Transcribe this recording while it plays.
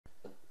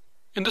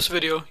In this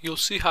video, you'll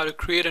see how to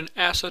create an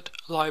asset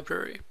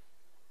library.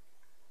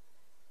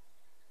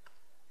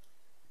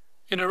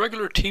 In a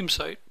regular team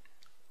site,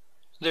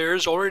 there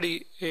is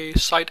already a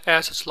site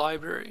assets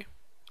library.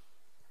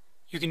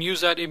 You can use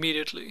that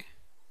immediately.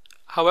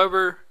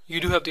 However, you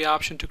do have the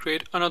option to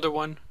create another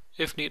one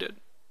if needed.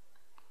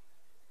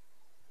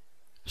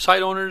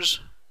 Site owners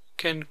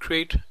can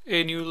create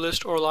a new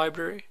list or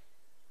library.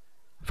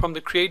 From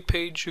the Create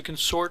page, you can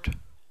sort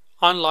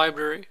on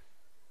library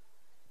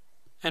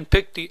and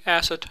pick the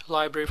asset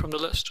library from the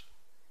list.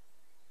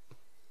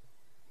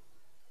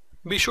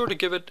 Be sure to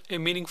give it a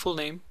meaningful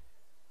name.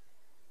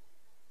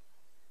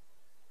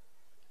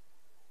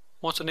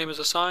 Once the name is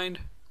assigned,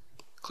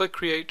 click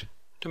Create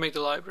to make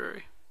the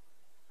library.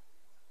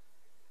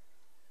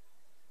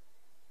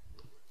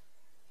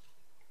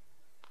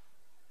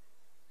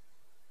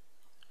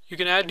 You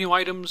can add new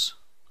items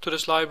to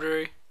this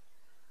library.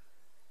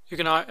 You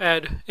can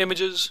add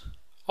images,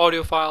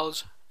 audio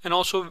files, and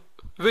also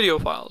video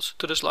files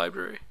to this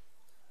library.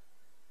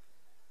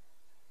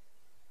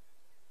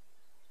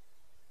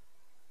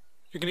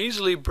 You can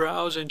easily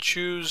browse and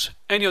choose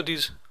any of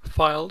these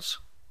files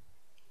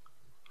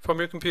from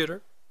your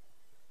computer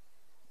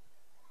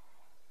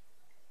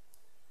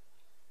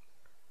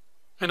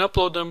and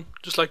upload them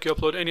just like you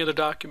upload any other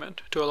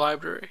document to a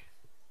library.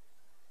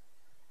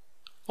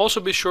 Also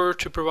be sure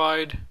to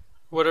provide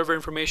whatever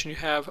information you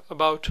have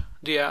about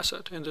the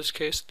asset, in this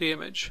case the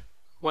image,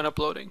 when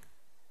uploading.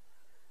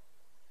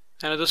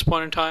 And at this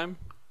point in time,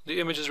 the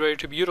image is ready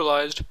to be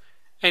utilized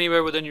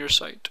anywhere within your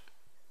site.